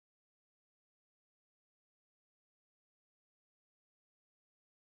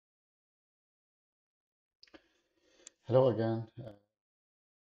Hello again. Today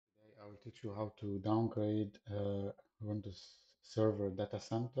I will teach you how to downgrade Windows Server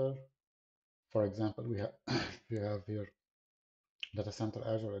DataCenter. For example, we have we have here DataCenter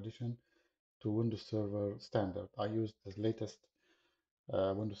Azure Edition to Windows Server Standard. I used the latest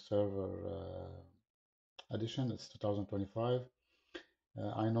Windows Server edition. It's 2025.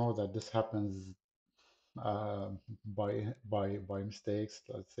 I know that this happens uh, by mistakes.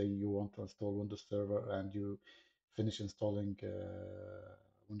 Let's say you want to install Windows Server and you finish installing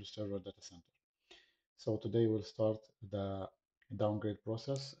Windows Server DataCenter. So today we'll start the downgrade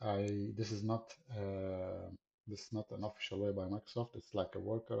process. This is not an official way by Microsoft. It's like a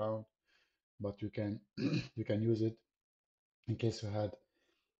workaround, but you can you can use it in case you had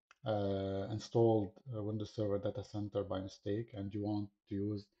installed Windows Server Data Center by mistake and you want to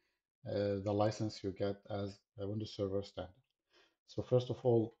use the license you get as a Windows Server Standard. So first of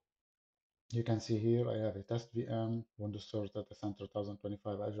all, you can see here I have a test VM, Windows Server Data Center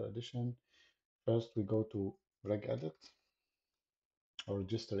 2025 Azure Edition. First we go to regedit or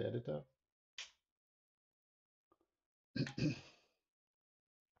registry editor.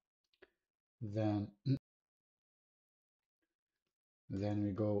 Then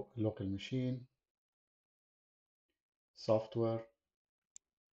we go local machine, software,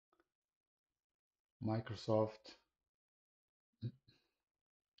 Microsoft,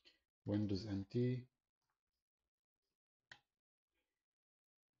 Windows NT,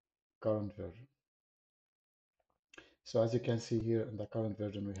 current version. So as you can see here in the current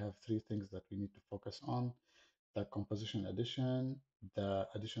version, we have three things that we need to focus on: the composition edition, the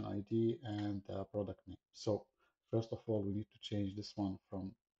edition ID, and the product name. So first of all, we need to change this one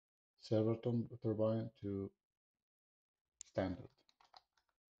from server turbine to standard,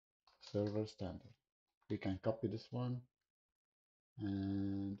 server standard. We can copy this one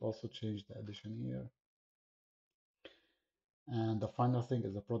and also change the edition here. And the final thing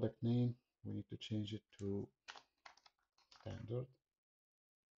is the product name. We need to change it to standard.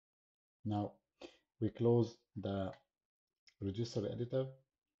 Now we close the register editor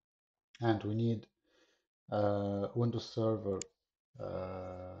and we need Windows Server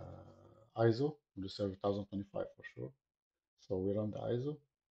ISO, Windows Server 1025 for sure. So we run the ISO.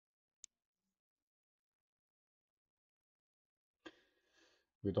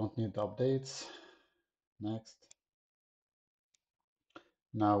 We don't need the updates. Next.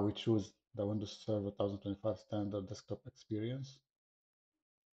 Now we choose the Windows Server 1025 standard desktop experience.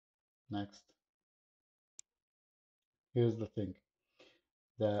 Next. Here's the thing.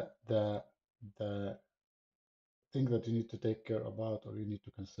 The thing that you need to take care about or you need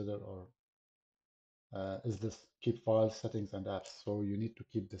to consider or is this keep files, settings, and apps. So you need to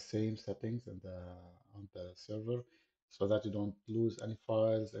keep the same settings on the server so that you don't lose any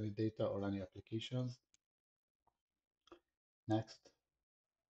files, any data, or any applications. Next.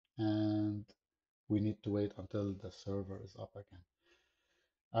 And we need to wait until the server is up again.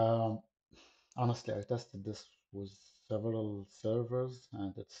 Honestly, I tested this with several servers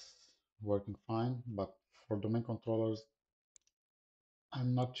and it's working fine, but for domain controllers,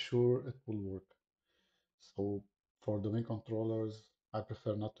 I'm not sure it will work. So for domain controllers, I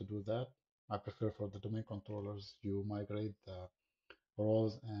prefer not to do that. I prefer for the domain controllers, you migrate the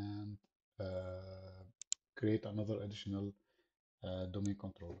roles and create another additional domain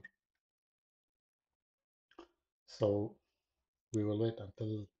controller. So we will wait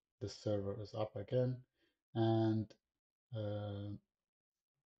until this server is up again and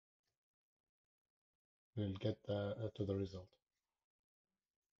we'll get to the result.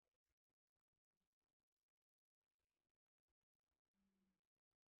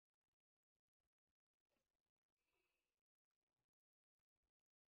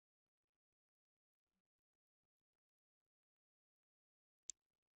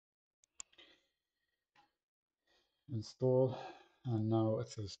 Install, and now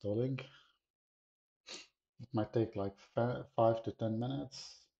it's installing. It might take like 5 to 10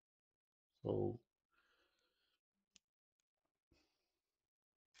 minutes. So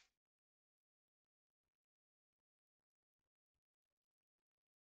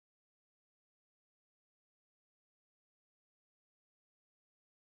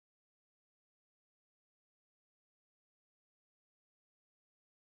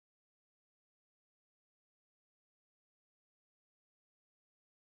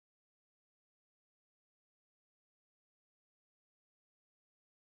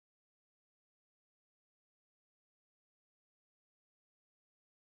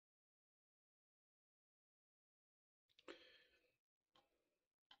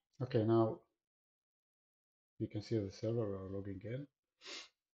okay, now you can see the server logging in.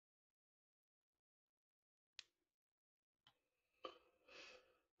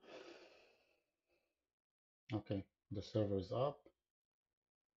 Okay, the server is up.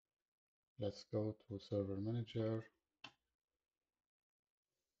 Let's go to Server Manager.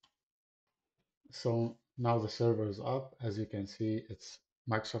 So now the server is up. As you can see, it's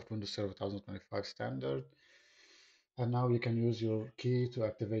Microsoft Windows Server 2025 standard. And now you can use your key to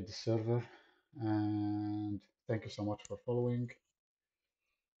activate the server. And thank you so much for following.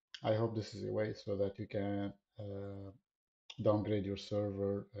 I hope this is a way so that you can downgrade your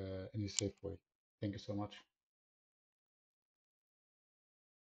server in a safe way. Thank you so much.